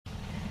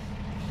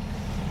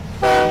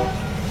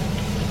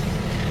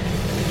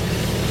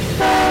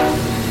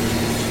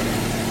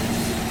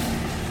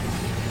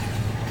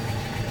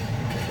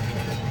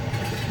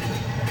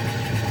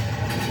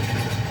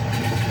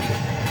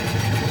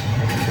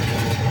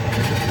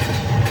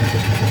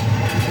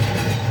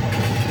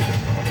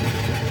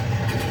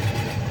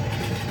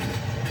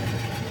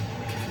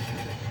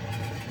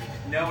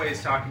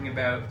always talking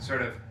about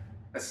sort of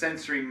a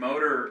sensory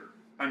motor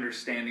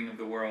understanding of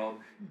the world,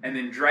 and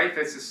then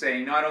Dreyfus is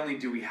saying not only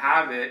do we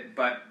have it,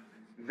 but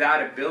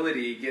that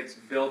ability gets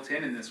built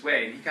in this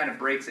way. And he kind of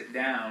breaks it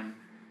down,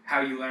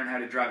 how you learn how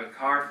to drive a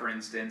car, for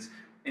instance,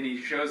 and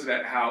he shows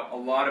about how a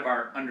lot of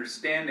our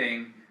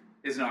understanding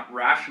is not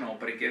rational,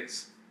 but it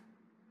gets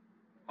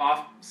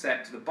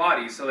offset to the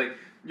body. So like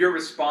you're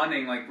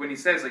responding, like when he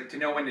says like to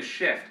know when to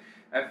shift,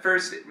 at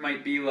first it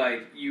might be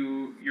like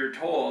you're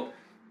told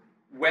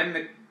when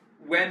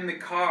the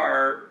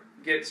car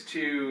gets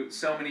to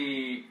so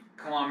many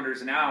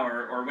kilometers an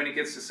hour, or when it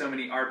gets to so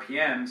many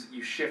RPMs,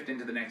 you shift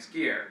into the next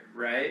gear,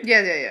 right?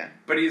 Yeah.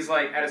 But he's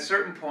like, at a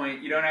certain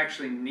point, you don't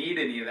actually need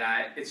any of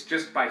that. It's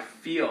just by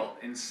feel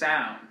and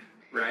sound,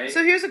 right?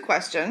 So here's a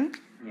question.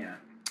 Yeah.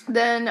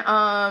 Then,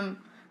 how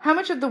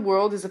much of the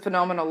world is a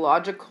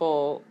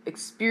phenomenological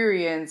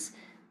experience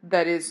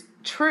that is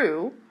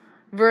true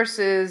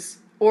versus,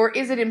 or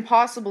is it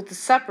impossible to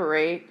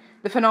separate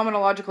the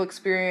phenomenological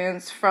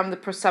experience from the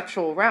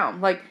perceptual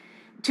realm? Like,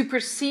 to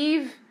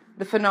perceive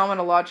the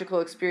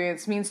phenomenological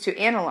experience means to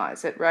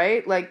analyze it,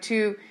 right? Like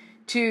to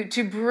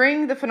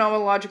bring the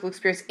phenomenological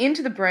experience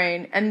into the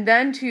brain and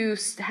then to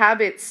have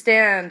it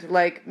stand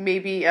like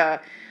maybe a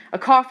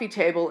coffee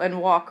table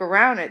and walk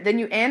around it. Then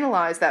you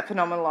analyze that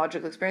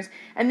phenomenological experience,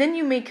 and then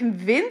you may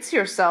convince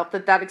yourself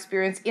that that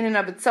experience in and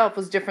of itself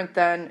was different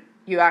than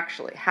you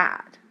actually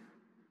had.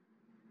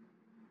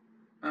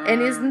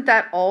 And isn't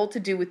that all to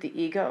do with the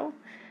ego?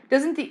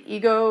 Doesn't the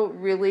ego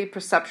really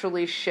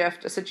perceptually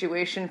shift a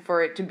situation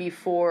for it to be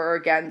for or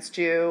against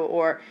you,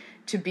 or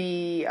to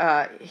be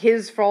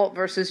his fault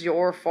versus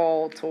your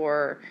fault,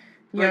 or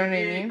you know what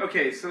I mean?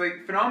 Okay, so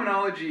like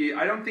phenomenology,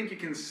 I don't think you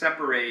can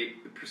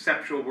separate the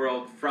perceptual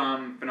world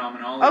from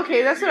phenomenology.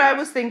 Okay, that's what I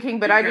was thinking,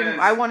 but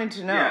I wanted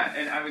to know. Yeah,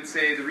 and I would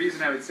say the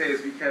reason I would say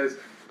is because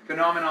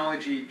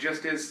phenomenology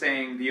just is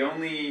saying the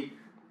only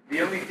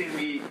thing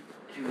we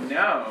can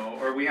know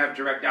or we have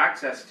direct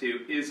access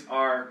to is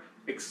our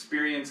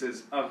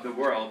experiences of the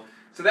world.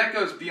 So that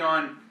goes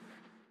beyond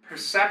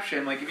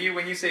perception. Like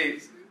when you say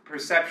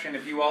perception,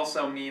 if you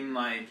also mean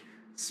like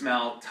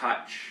smell,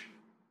 touch,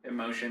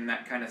 emotion,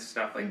 that kind of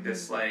stuff, like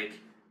this, like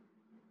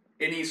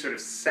any sort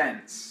of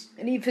sense,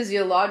 any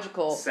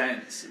physiological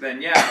sense,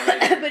 then yeah.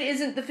 Like, but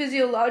isn't the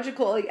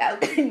physiological like how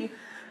can you?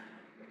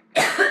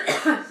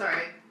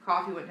 Sorry,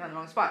 coffee went down the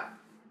wrong spot.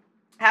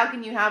 How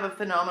can you have a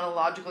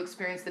phenomenological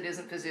experience that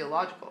isn't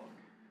physiological?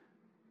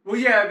 Well,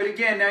 yeah, but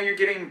again, now you're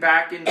getting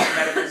back into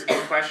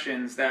metaphysical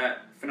questions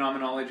that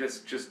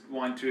phenomenologists just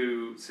want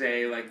to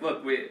say, like,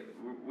 look,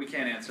 we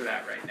can't answer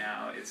that right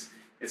now.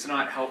 It's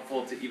not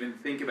helpful to even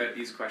think about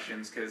these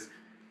questions because,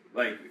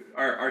 like,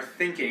 our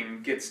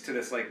thinking gets to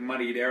this, like,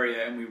 muddied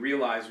area and we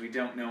realize we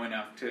don't know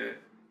enough to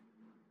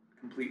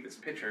complete this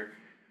picture,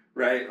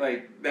 right?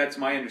 Like, that's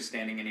my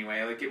understanding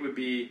anyway. Like, it would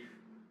be,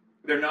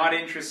 they're not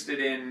interested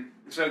in,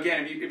 so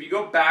again, if you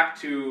go back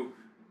to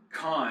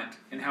Kant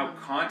and how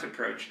Kant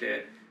approached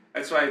it,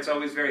 that's why it's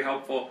always very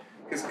helpful,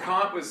 because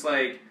Kant was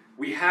like,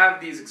 we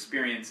have these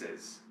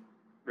experiences,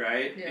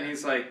 right? Yeah. And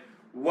he's like,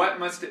 what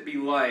must it be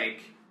like,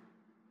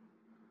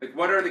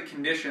 what are the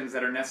conditions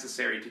that are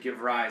necessary to give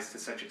rise to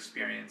such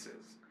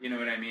experiences? You know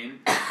what I mean?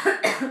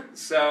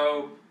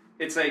 So,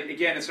 it's like,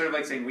 again, it's sort of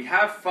like saying, we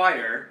have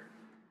fire,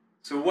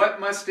 so what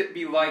must it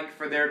be like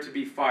for there to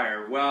be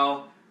fire?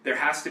 Well, there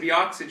has to be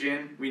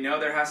oxygen. We know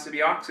there has to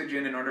be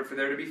oxygen in order for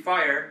there to be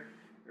fire,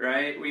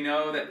 right? We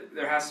know that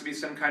there has to be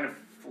some kind of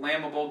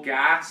flammable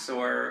gas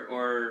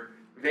or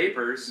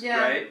vapors,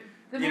 right?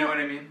 You know what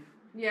I mean?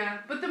 Yeah,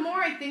 but the more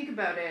I think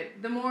about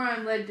it, the more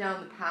I'm led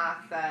down the path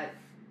that,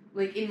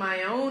 like, in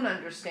my own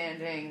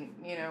understanding,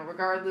 you know,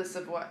 regardless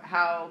of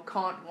how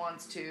Kant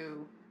wants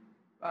to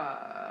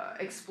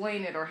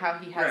explain it or how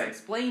he has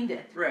explained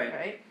it,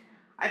 right?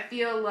 I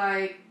feel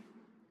like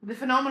the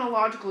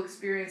phenomenological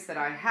experience that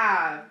I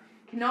have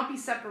cannot be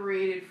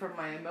separated from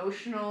my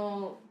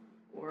emotional,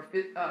 or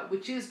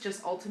which is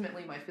just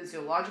ultimately my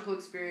physiological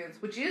experience,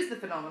 which is the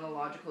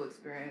phenomenological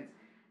experience,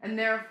 and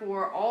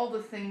therefore all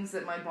the things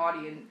that my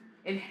body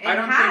I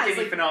don't think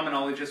any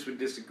phenomenologist would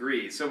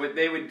disagree. So what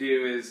they would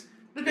do is,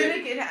 but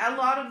then a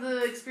lot of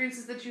the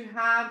experiences that you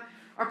have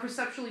are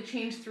perceptually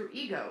changed through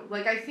ego.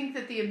 Like, I think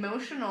that the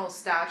emotional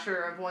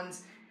stature of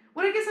one's,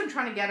 what I guess I'm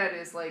trying to get at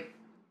is, like,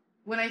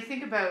 when I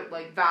think about,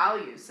 like,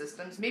 value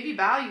systems, maybe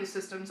value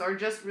systems are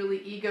just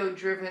really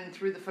ego-driven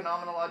through the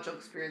phenomenological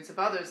experience of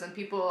others, and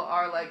people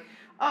are like,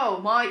 oh,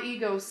 my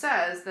ego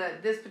says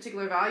that this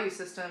particular value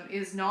system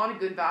is not a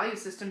good value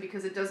system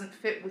because it doesn't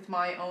fit with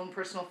my own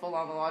personal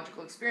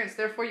phenomenological experience.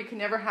 Therefore, you can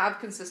never have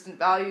consistent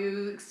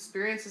value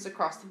experiences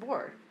across the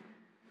board.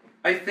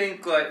 I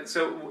think, like,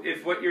 so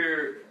if what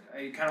you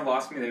kind of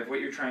lost me there, if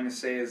what you're trying to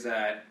say is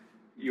that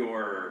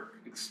your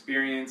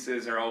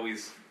experiences are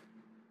always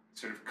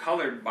sort of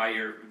colored by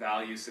your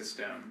value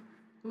system,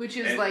 which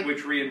is like,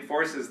 which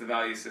reinforces the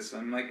value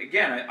system. Like,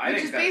 again, I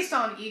think that's based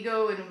on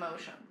ego and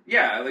emotion.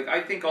 Yeah, like,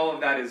 I think all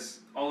of that is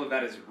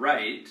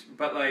right,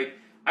 but like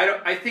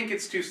I think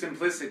it's too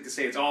simplistic to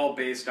say it's all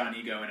based on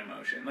ego and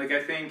emotion. Like,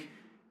 I think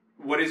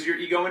what is your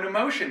ego and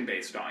emotion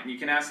based on? You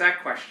can ask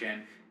that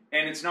question.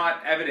 And it's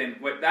not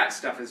evident what that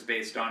stuff is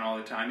based on all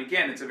the time.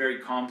 Again, it's a very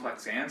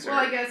complex answer. Well,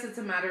 I guess it's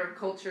a matter of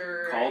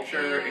culture,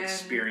 and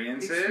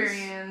experience,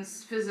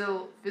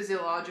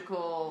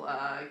 physiological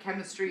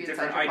chemistry,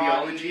 different inside your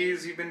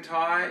ideologies body. you've been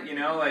taught.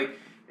 Like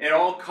it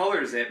all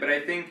colors it. But I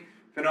think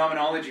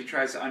phenomenology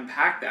tries to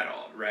unpack that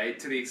all, right,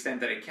 to the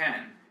extent that it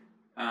can.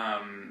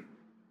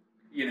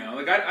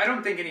 Like I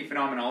don't think any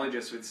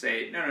phenomenologist would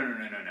say no.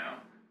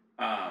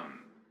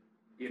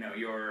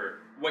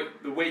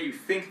 The way you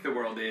think the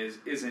world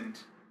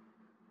isn't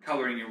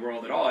coloring your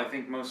world at all. I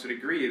think most would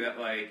agree that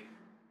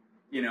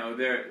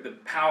the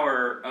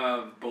power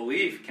of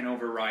belief can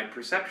override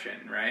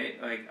perception,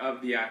 right? Like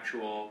of the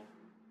actual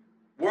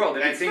world.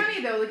 And It's I think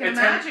funny though, like a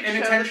magic show,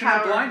 intentional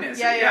the power, blindness.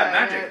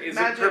 Magic is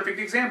a perfect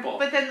example.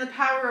 But then the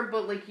power,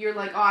 you're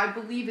like, oh, I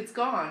believe it's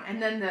gone,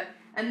 and then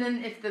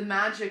if the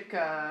magic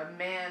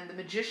man, the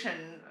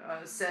magician,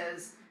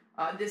 says,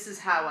 this is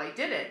how I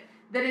did it.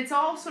 Then it's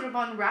all sort of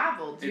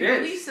unraveled. Your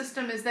belief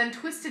system is then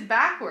twisted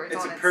backwards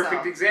It's on a itself.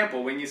 perfect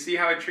example. When you see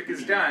how a trick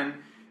is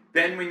done,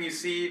 then when you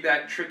see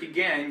that trick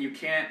again, you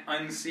can't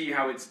unsee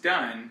how it's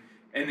done,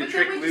 and the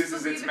trick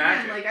loses its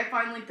magic. I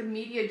find the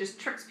media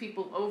just tricks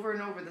people over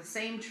and over the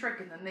same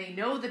trick, and then they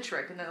know the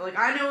trick, and they're like,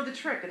 I know the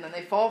trick, and then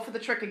they fall for the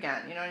trick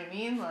again. You know what I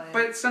mean?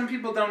 But some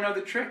people don't know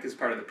the trick is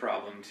part of the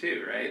problem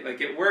too, right?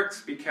 It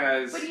works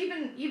because... But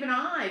even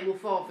I will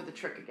fall for the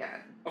trick again.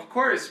 Of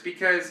course,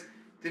 because,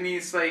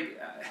 Denise,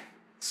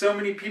 so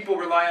many people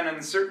rely on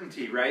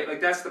uncertainty,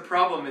 right? That's the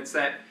problem. It's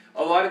that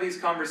a lot of these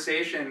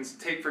conversations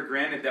take for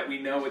granted that we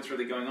know what's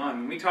really going on.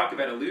 When we talk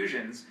about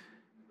illusions,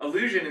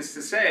 illusion is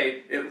to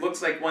say it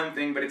looks like one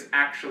thing, but it's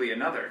actually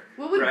another.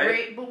 What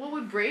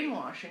would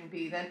brainwashing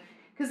be then?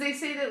 Because they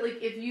say that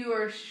if you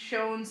are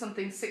shown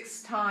something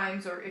 6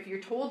 times, or if you're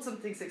told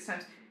something 6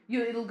 times,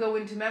 it'll go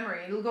into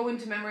memory. It'll go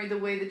into memory the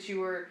way that you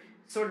were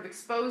sort of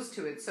exposed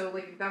to it. So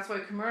that's why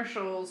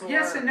commercials.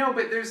 Yes and no,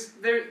 but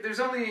there's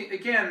only,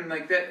 again,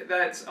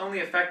 that's only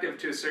effective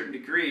to a certain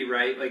degree,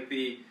 right?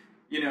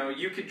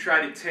 You could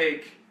try to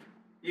take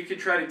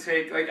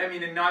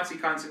in Nazi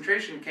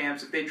concentration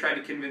camps, if they tried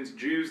to convince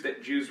Jews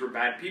that Jews were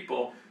bad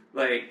people,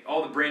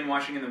 all the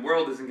brainwashing in the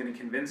world isn't going to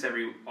convince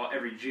every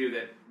Jew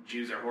that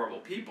Jews are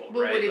horrible people,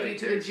 well, right? What if you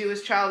took a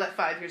Jewish child at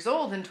 5 years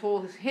old and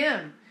told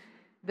him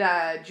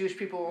that Jewish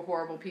people were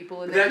horrible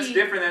people? And that's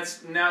different.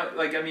 That's now,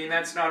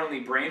 that's not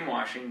only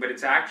brainwashing, but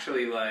it's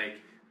actually,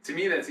 to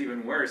me, that's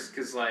even worse,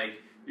 because,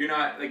 you're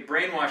not,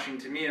 brainwashing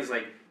to me is,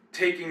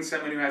 taking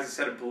someone who has a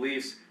set of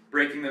beliefs,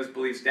 breaking those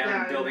beliefs down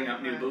and building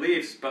up new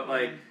beliefs, but,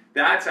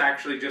 that's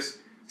actually just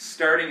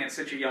starting at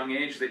such a young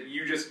age that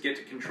you just get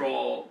to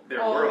control their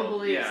world. All the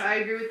beliefs. Yeah. I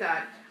agree with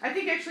that. I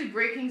think actually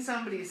breaking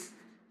somebody's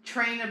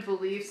train of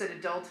beliefs at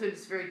adulthood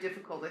is very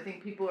difficult. I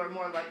think people are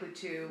more likely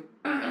to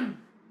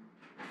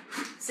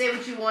say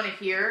what you want to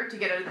hear to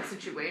get out of the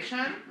situation.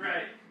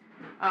 Right.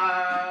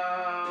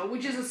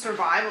 Which is a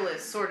survivalist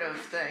sort of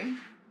thing.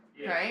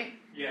 Yeah. Right?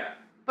 Yeah.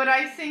 But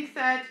I think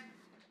that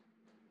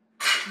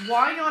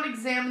why not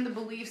examine the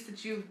beliefs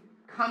that you've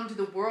come to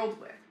the world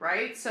with,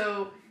 right?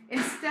 So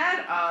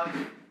instead of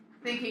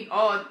thinking,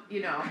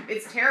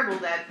 it's terrible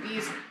that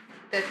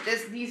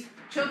these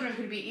children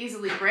could be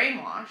easily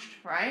brainwashed,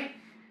 right?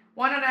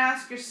 Why not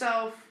ask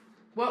yourself,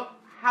 what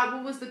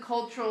was the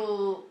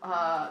cultural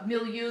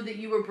milieu that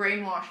you were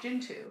brainwashed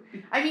into?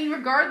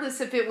 Regardless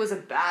if it was a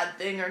bad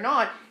thing or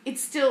not, you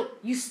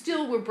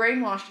still were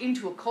brainwashed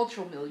into a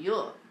cultural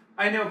milieu.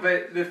 I know,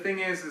 but the thing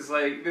is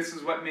this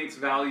is what makes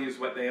values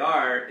what they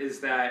are, is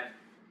that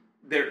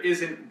there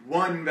isn't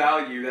one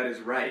value that is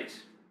right.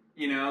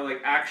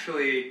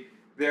 Actually,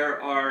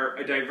 there are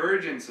a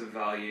divergence of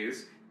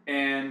values,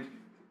 and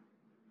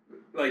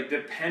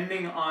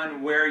depending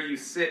on where you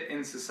sit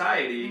in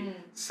society,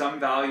 some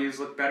values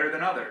look better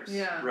than others.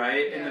 Yeah.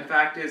 Right? Yeah. And the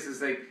fact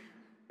is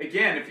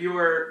again, if you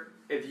were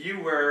if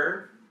you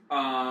were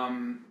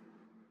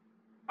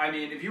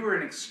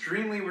an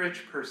extremely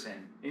rich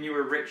person and you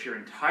were rich your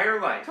entire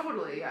life,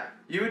 totally, yeah,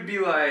 you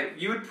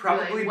would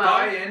probably wealth,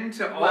 buy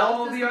into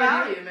all the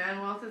value,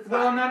 man. Wealth is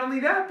well, value. not only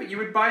that, but you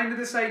would buy into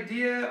this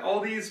idea, all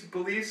these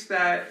beliefs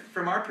that,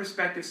 from our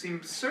perspective, seem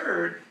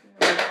absurd.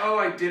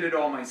 I did it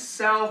all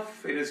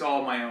myself. It is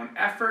all my own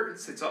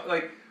efforts. It's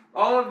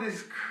all of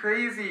this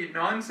crazy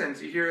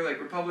nonsense you hear,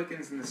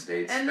 Republicans in the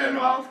States. And then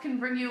wealth can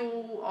bring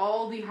you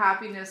all the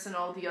happiness and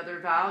all the other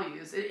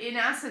values. In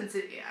essence,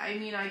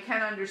 I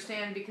can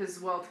understand, because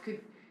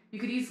you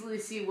could easily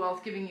see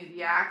wealth giving you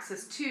the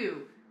access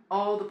to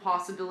all the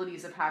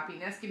possibilities of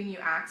happiness, giving you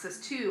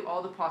access to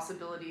all the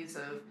possibilities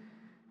of,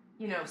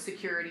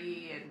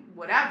 security and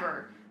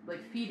whatever,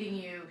 feeding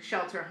you,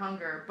 shelter,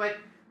 hunger. But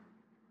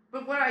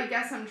what I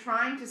guess I'm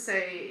trying to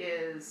say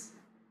is,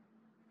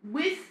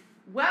 with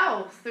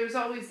wealth, there's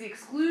always the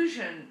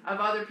exclusion of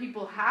other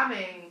people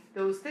having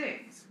those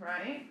things,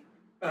 right?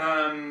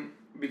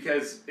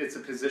 Because it's a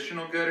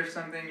positional good or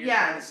something. You're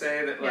trying to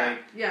say that,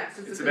 yes,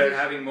 it's about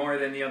having more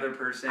than the other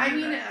person.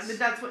 But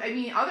that's what I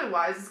mean.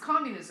 Otherwise, it's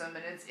communism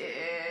and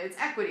it's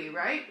equity,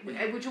 right?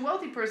 Which a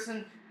wealthy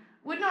person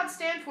would not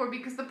stand for,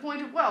 because the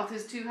point of wealth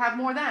is to have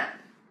more than,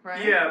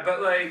 right? Yeah,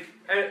 but like,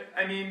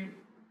 I mean,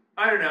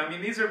 I don't know. I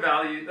mean, these are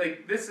values.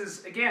 Like, this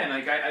is again,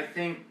 like, I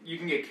think you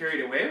can get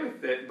carried away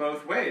with it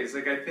both ways.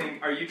 Like, I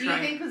think, are you Do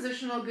trying? you think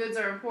positional goods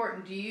are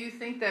important? Do you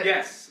think that?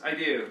 Yes, I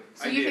do.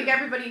 So you think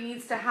everybody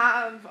needs to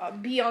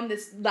have be on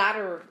this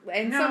ladder,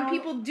 and No, some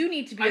people do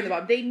need to be on the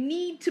bottom. They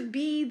need to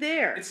be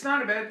there. It's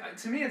not about.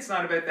 To me, it's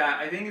not about that.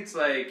 I think it's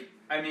like.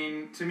 I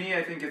mean, to me,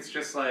 I think it's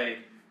just like.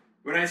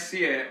 When I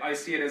see it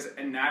as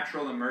a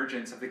natural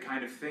emergence of the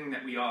kind of thing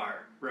that we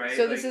are, right?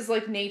 So this is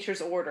like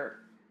nature's order.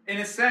 In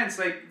a sense,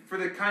 like, for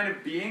the kind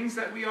of beings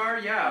that we are,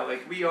 yeah,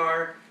 like, we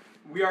are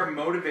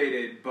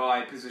motivated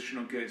by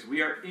positional goods.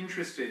 We are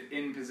interested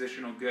in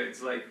positional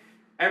goods. Like,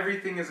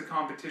 everything is a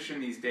competition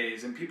these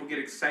days, and people get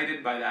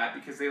excited by that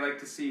because they like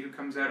to see who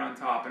comes out on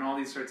top and all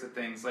these sorts of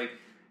things. Like,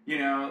 you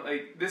know,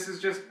 like, this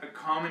is just a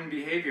common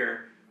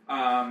behavior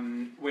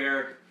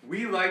where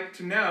we like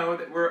to know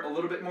that we're a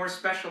little bit more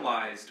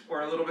specialized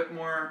or a little bit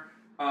more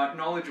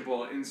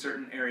knowledgeable in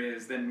certain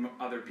areas than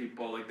other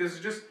people. Like, this is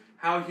just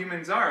how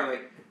humans are.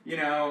 Like, you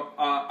know,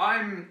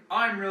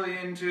 I'm really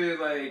into,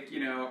 like, you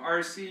know,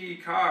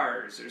 RC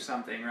cars or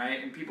something,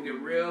 right? And people get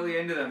really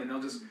into them, and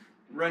they'll just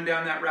run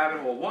down that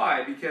rabbit hole.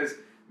 Why? Because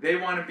they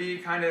want to be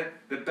kind of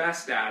the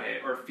best at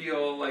it, or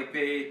feel like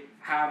they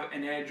have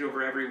an edge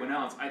over everyone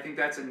else. I think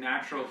that's a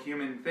natural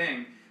human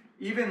thing.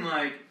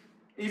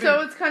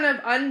 So it's kind of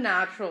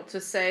unnatural to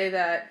say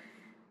that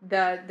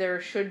there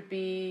should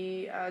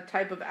be a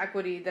type of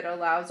equity that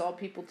allows all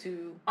people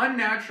to...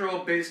 Unnatural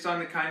based on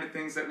the kind of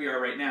things that we are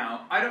right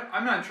now.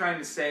 I'm not trying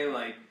to say,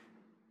 like,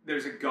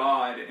 there's a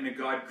God and a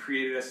God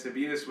created us to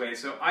be this way.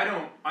 So I'm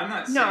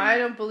not saying... No, I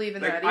don't believe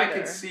in that either. I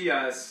could see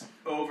us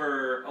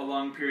over a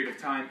long period of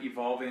time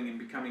evolving and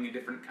becoming a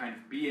different kind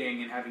of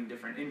being and having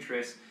different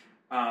interests.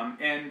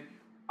 And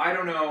I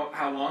don't know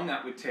how long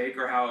that would take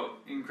or how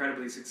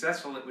incredibly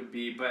successful it would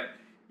be, but...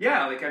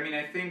 Yeah, like, I mean,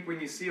 I think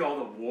when you see all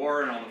the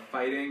war and all the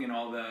fighting and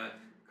all the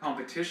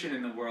competition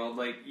in the world,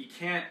 like, you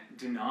can't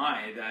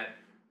deny that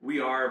we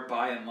are,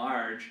 by and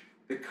large,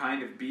 the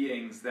kind of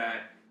beings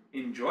that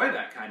enjoy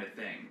that kind of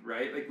thing,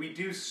 right? Like, we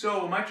do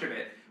so much of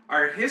it.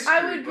 Our history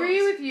I would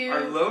agree with you.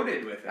 Are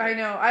loaded with it. I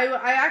know.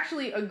 I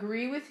actually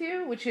agree with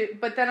you,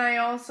 but then I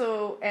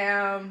also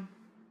am,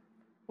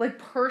 like,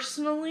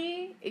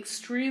 personally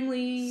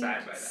extremely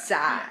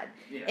sad.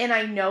 Yeah. And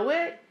I know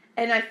it.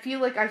 And I feel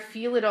like I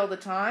feel it all the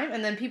time,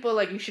 and then people are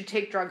like, you should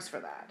take drugs for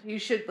that. You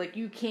should, like,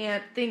 you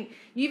can't think,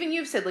 even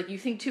you've said, like, you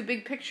think too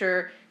big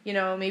picture, you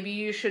know, maybe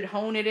you should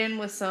hone it in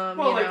with some,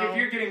 well, like, if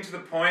you're getting to the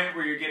point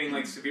where you're getting,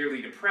 like,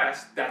 severely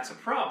depressed, that's a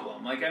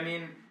problem. Like, I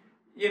mean,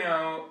 you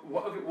know,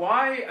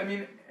 why, I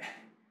mean,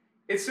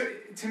 it's,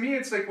 to me,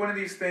 it's like one of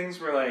these things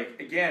where, like,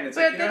 again, it's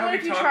like, you know how we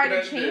talk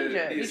about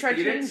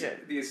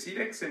the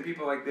ascetics and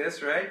people like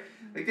this, right?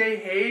 Like, they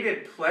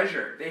hated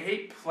pleasure. They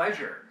hate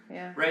pleasure.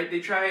 Yeah. Right?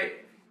 They try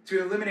to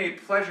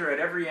eliminate pleasure at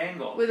every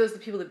angle. Were those the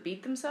people that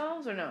beat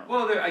themselves, or no?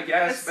 Well, I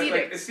guess, ascetics. But,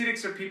 like,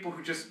 ascetics are people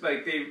who just,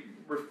 like, they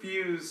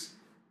refuse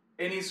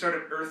any sort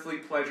of earthly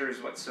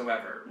pleasures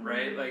whatsoever,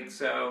 right? Like,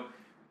 so...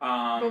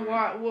 but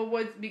why?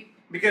 Well,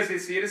 because they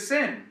see it as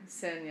sin.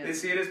 Sin, yes. They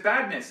see it as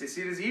badness. They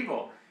see it as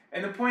evil.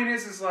 And the point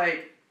is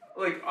like,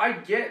 I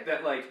get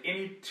that, like,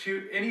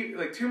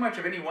 too much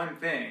of any one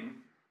thing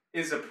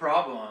is a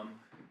problem,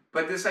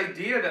 but this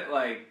idea that,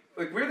 like,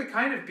 we're the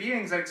kind of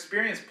beings that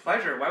experience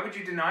pleasure. Why would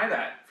you deny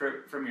that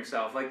from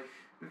yourself? Like,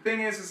 the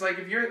thing is like,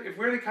 if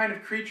we're the kind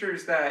of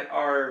creatures that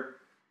are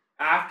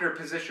after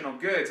positional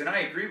goods, and I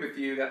agree with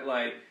you that,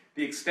 like,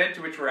 the extent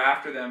to which we're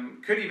after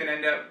them could even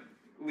end up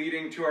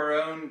leading to our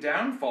own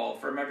downfall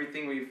from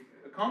everything we've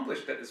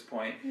accomplished at this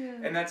point. Yeah.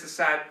 And that's a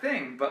sad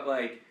thing, but,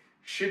 like,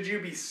 should you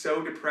be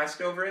so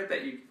depressed over it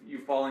that you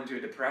fall into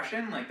a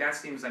depression? Like, that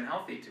seems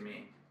unhealthy to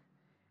me.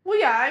 Well,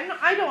 yeah,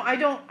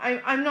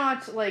 I'm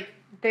not, like,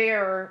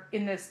 there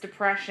in this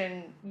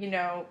depression, you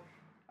know,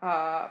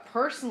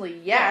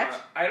 personally yet.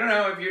 Well, I don't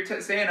know, if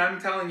you're saying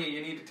I'm telling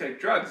you need to take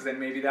drugs, then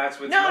maybe that's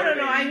what's motivating.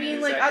 No, I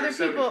mean, like, other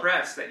people... You're so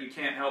depressed that you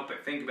can't help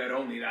but think about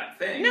only that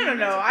thing.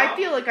 No, I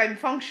feel like I'm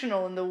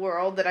functional in the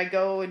world, that I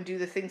go and do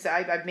the things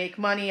that I make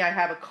money, I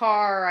have a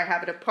car, I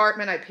have an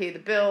apartment, I pay the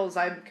bills,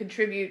 I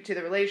contribute to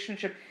the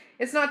relationship.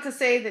 It's not to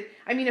say that,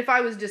 I mean, if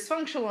I was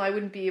dysfunctional, I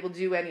wouldn't be able to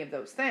do any of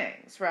those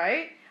things,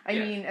 right? I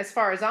mean, as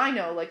far as I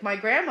know, like, my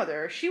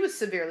grandmother, she was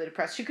severely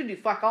depressed. She couldn't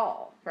do fuck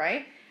all,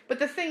 right? But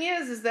the thing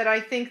is that I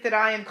think that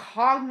I am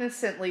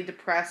cognizantly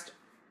depressed,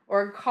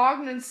 or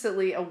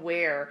cognizantly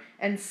aware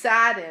and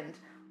saddened,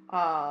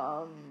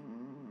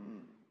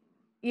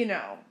 you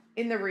know,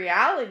 in the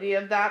reality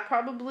of that,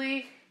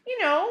 probably, you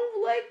know,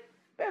 like,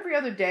 every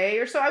other day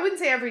or so. I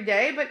wouldn't say every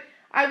day, but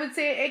I would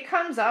say it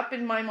comes up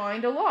in my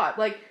mind a lot.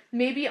 Like,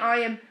 maybe I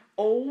am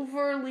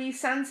overly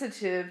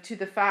sensitive to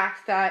the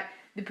fact that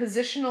the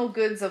positional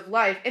goods of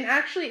life, and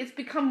actually it's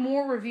become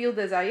more revealed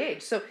as I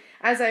age. So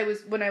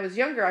when I was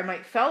younger, I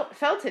might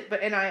felt it,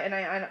 but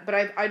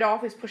I'd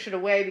always push it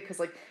away because,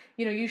 like,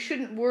 you know, you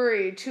shouldn't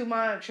worry too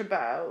much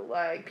about,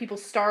 like, people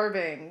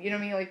starving, you know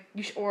what I mean? Like,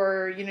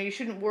 you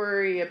shouldn't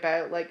worry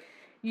about, like,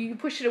 you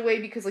push it away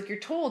because like you're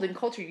told in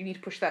culture you need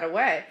to push that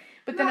away.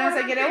 But then No, as I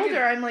don't get think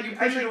older, I'm like, you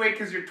push it away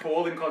because you're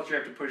told in culture you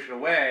have to push it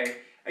away.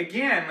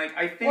 Again, like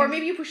I think, or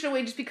maybe you push it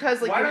away just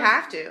because like why you don't-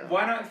 have to.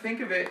 Why not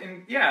think of it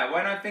in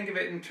why not think of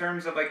it in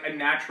terms of like a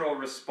natural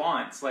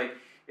response? Like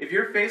if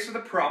you're faced with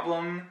a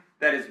problem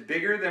that is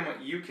bigger than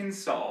what you can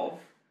solve,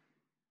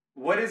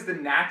 what is the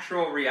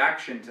natural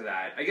reaction to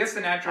that? I guess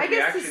the natural I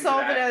guess reaction to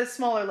solve that, it at a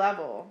smaller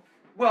level.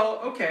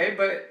 well, okay,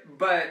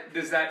 but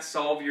does that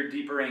solve your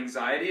deeper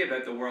anxiety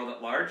about the world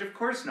at large? Of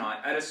course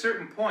not. At a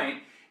certain point,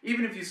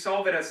 even if you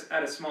solve it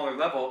at a smaller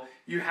level,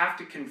 you have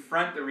to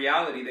confront the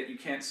reality that you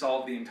can't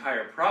solve the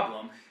entire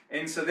problem.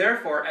 And so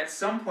therefore, at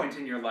some point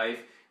in your life,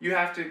 you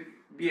have to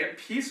be at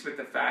peace with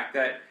the fact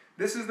that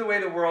this is the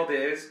way the world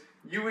is.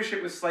 You wish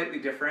it was slightly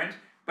different,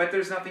 but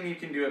there's nothing you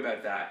can do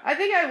about that. I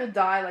think I will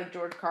die like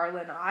George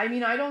Carlin. I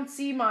mean, I don't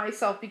see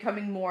myself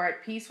becoming more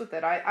at peace with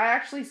it. I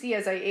actually see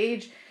as I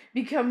age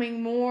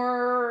becoming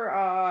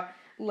more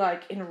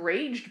like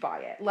enraged by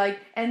it. Like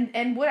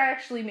and what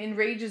actually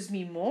enrages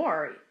me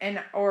more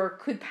and or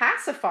could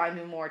pacify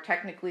me more,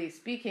 technically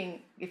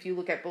speaking, if you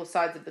look at both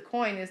sides of the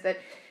coin, is that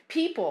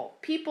people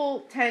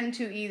tend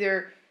to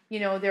either, you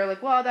know, they're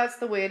like, well, that's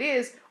the way it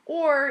is,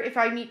 or if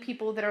I meet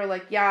people that are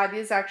like, yeah, it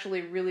is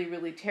actually really,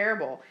 really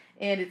terrible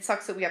and it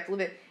sucks that we have to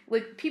live it.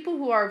 Like, people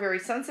who are very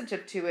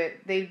sensitive to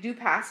it, they do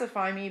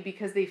pacify me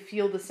because they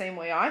feel the same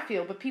way I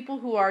feel. But people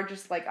who are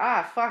just like,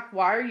 fuck,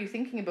 why are you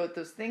thinking about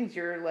those things?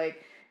 You're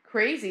like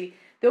crazy.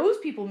 Those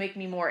people make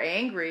me more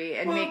angry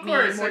and make me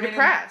more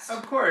depressed.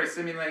 Of course,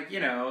 I mean, like, you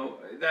know,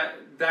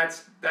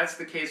 that's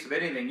the case with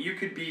anything. You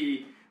could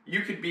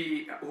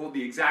be hold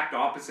the exact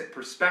opposite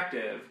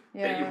perspective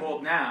that you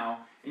hold now,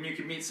 and you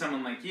could meet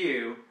someone like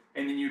you,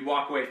 and then you'd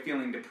walk away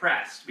feeling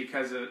depressed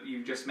because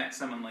you just met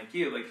someone like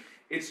you. Like,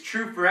 it's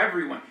true for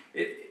everyone.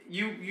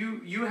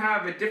 You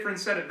have a different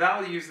set of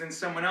values than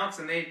someone else,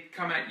 and they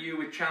come at you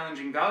with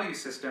challenging value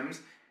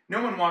systems.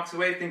 No one walks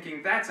away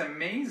thinking, that's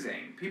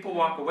amazing. People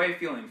walk away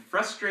feeling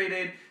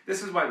frustrated.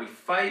 This is why we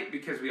fight,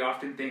 because we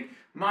often think,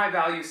 my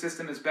value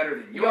system is better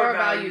than your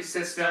value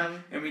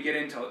system. And we get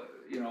into,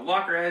 you know,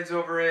 lock our heads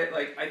over it.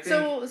 Like, I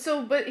think...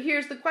 So, but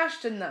here's the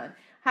question then.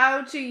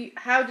 How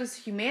does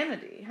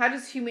humanity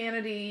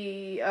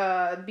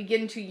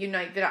begin to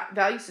unite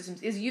value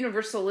systems? Is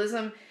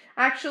universalism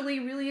actually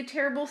really a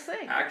terrible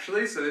thing?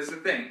 Actually, so this is the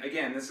thing.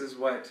 Again, this is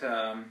what,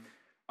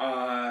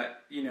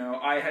 you know,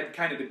 I had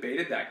kind of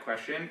debated that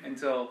question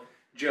until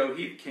Joe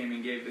Heath came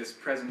and gave this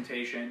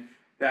presentation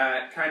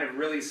that kind of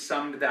really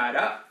summed that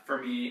up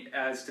for me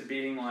as to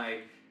being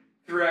like,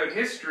 throughout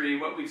history,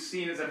 what we've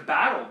seen is a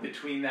battle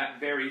between that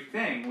very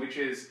thing, which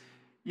is,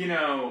 you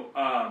know,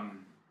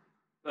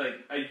 like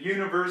a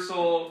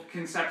universal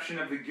conception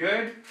of the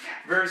good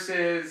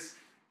versus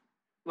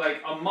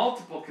like a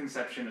multiple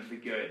conception of the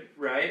good,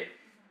 right?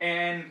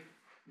 And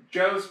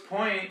Joe's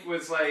point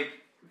was like,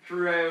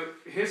 throughout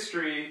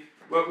history,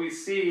 what we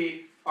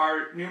see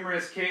are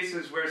numerous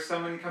cases where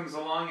someone comes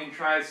along and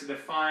tries to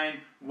define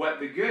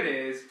what the good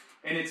is,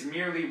 and it's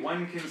merely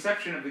one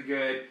conception of the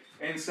good,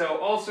 and so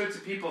all sorts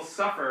of people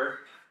suffer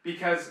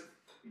because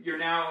you're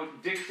now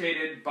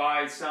dictated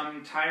by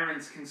some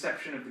tyrant's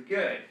conception of the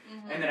good.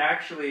 Mm-hmm. And that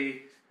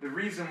actually, the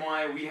reason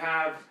why we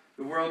have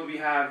the world we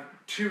have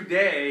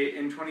today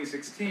in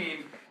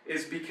 2016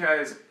 is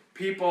because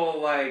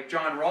people like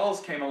John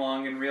Rawls came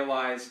along and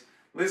realized,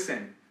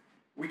 listen,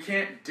 we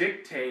can't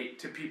dictate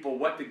to people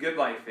what the good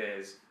life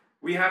is.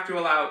 We have to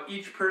allow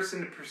each person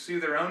to pursue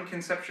their own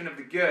conception of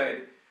the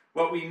good.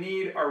 What we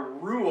need are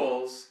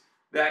rules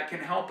that can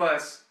help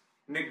us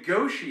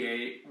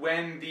negotiate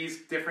when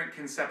these different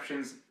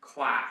conceptions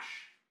clash,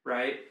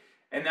 right?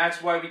 And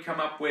that's why we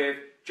come up with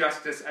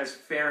justice as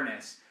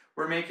fairness.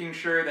 We're making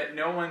sure that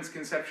no one's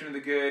conception of the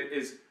good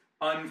is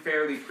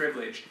unfairly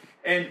privileged.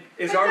 And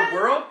is our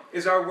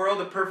world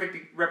a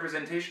perfect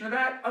representation of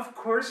that? Of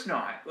course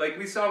not. Like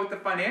we saw with the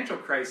financial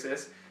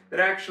crisis,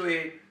 that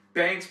actually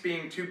banks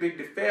being too big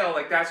to fail,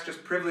 like that's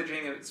just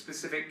privileging a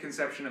specific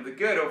conception of the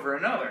good over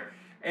another.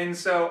 And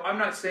so I'm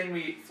not saying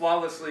we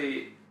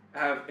flawlessly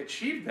have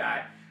achieved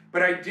that,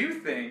 but I do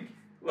think,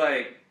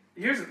 like,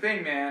 here's the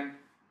thing, man,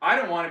 I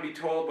don't want to be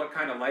told what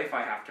kind of life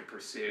I have to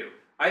pursue.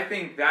 I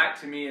think that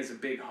to me is a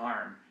big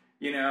harm,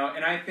 you know,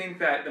 and I think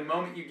that the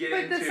moment you get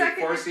into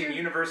forcing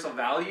universal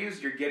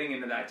values, you're getting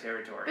into that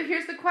territory. But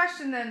here's the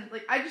question then,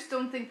 like, I just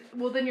don't think,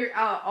 well then you're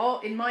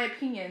all, in my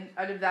opinion,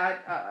 out of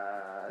that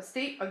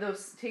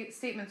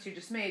statements you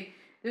just made,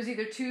 there's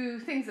either two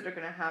things that are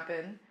going to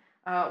happen.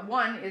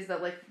 One is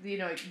that, like, you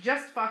know,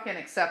 just fucking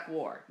accept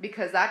war,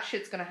 because that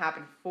shit's gonna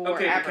happen forever.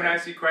 Okay, but can I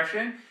ask you a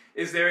question?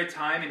 Is there a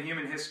time in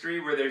human history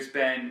where there's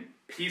been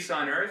peace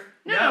on Earth?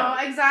 No,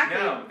 exactly.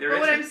 No, there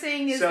isn't. What I'm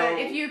saying is that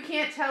if you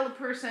can't tell a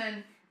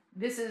person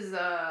this is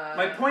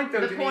my point,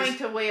 though, the point,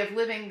 a way of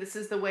living, this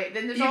is the way,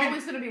 then there's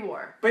always going to be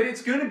war. But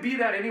it's going to be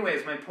that anyway,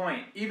 is my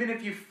point. Even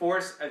if you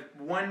force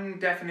one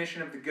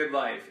definition of the good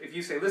life, if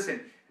you say, listen,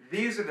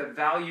 these are the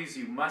values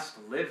you must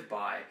live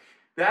by,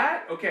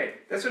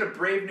 that's what a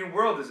Brave New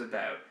World is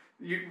about.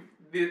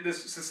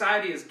 this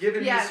society has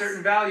given Yes, me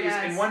certain values,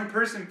 yes. and one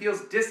person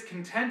feels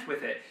discontent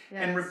with it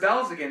and Yes.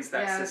 rebels against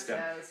that Yes, system.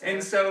 yes, And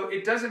yes. so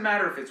it doesn't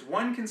matter if it's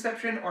one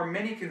conception or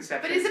many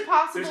conceptions. But is it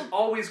possible? There's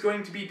always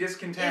going to be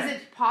discontent. Is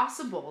it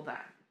possible then?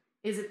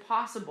 Is it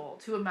possible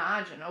to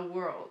imagine a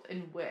world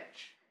in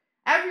which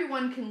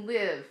everyone can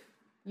live,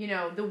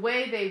 the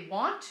way they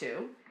want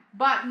to,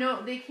 but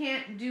no, they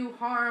can't do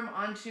harm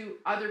onto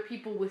other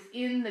people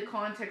within the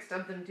context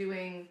of them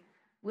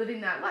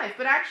living that life?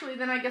 But actually,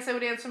 then I guess I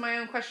would answer my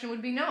own question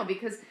would be no,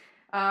 because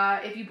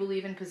if you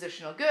believe in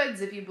positional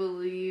goods, if you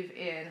believe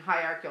in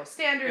hierarchical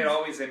standards, It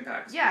always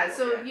impacts yeah, people,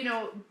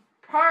 so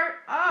part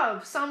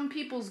of some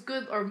people's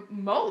good, or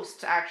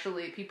most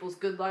actually people's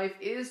good life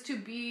is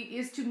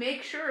to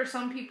make sure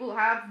some people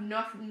have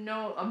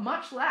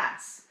much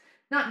less,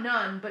 not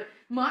none, but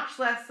much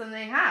less than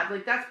they have.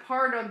 Like, that's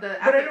part of the.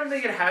 But I don't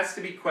think it has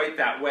to be quite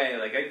that way.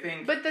 Like, I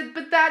think. But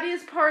that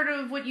is part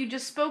of what you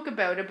just spoke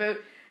about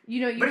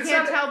you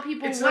can't tell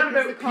people. It's what not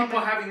about is the people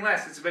having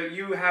less. It's about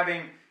you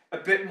having a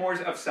bit more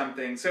of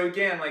something. So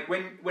again, like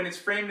when it's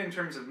framed in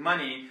terms of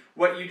money,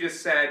 what you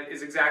just said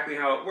is exactly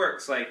how it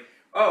works. Like,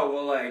 oh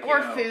well, like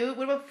food.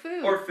 What about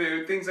food? Or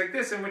food, things like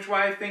this. And which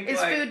why I think is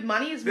like, food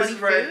money? Is this money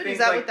is where I food? think, Is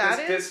that like, what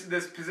that is?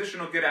 This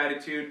positional good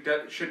attitude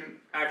shouldn't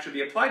actually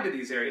be applied to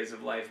these areas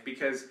of life,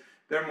 because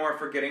they're more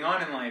for getting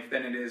on in life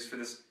than it is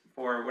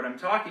for what I'm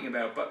talking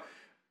about. But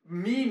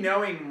me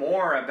knowing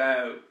more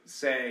about,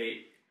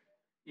 say,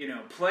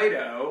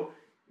 Plato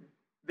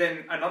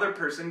than another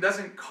person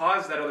doesn't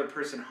cause that other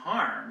person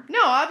harm. No,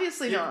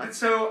 obviously not.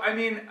 So, I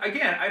mean,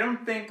 again, I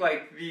don't think,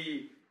 like,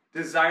 the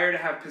desire to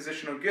have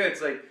positional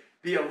goods, like,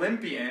 the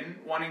Olympian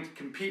wanting to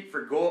compete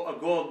for a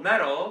gold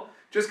medal,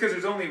 just because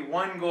there's only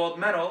one gold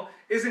medal,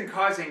 isn't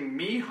causing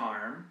me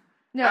harm.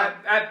 No.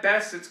 At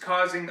best, it's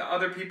causing the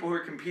other people who are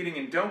competing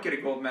and don't get a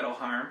gold medal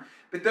harm.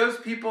 But those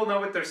people know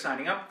what they're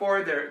signing up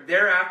for.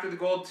 They're after the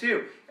gold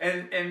too.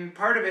 And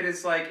part of it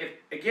is like,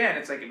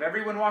 if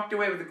everyone walked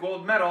away with a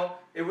gold medal,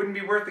 it wouldn't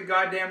be worth a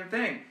goddamn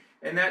thing.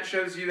 And that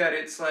shows you that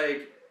it's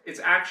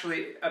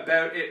actually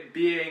about it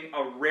being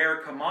a rare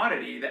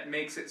commodity that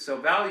makes it so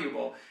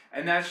valuable.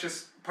 And that's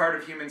just part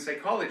of human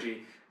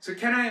psychology. So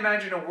can I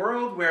imagine a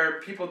world where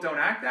people don't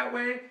act that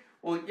way?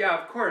 Well,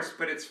 yeah, of course,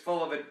 but it's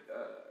full of a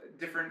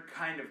different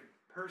kind of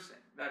person.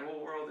 That whole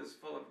world is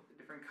full of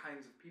different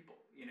kinds of people,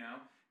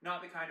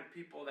 Not the kind of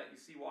people that you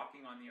see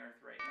walking on the earth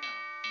right now.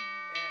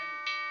 And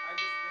I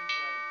just think,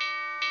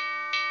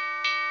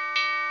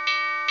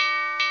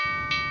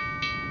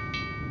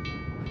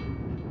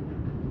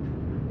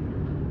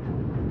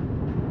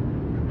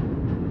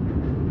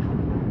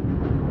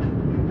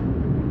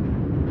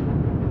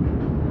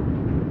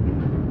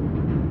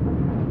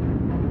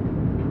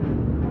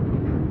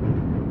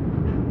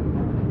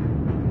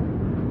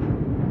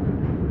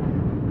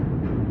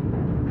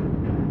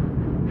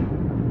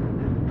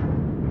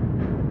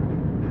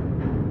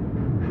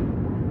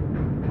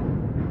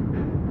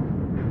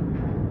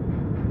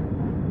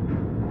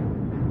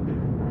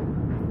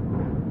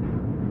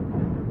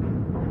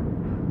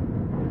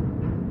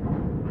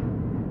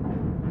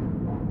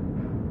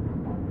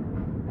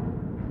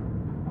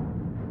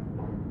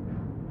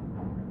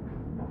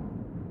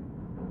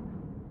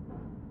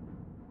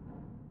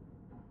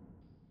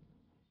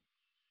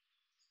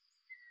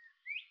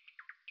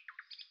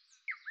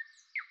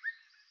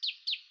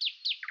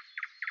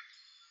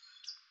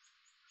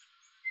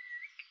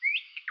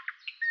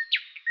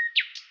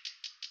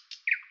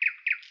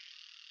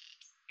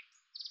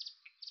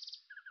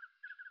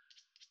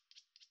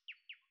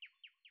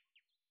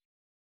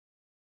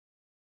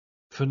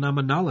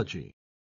 Phenomenology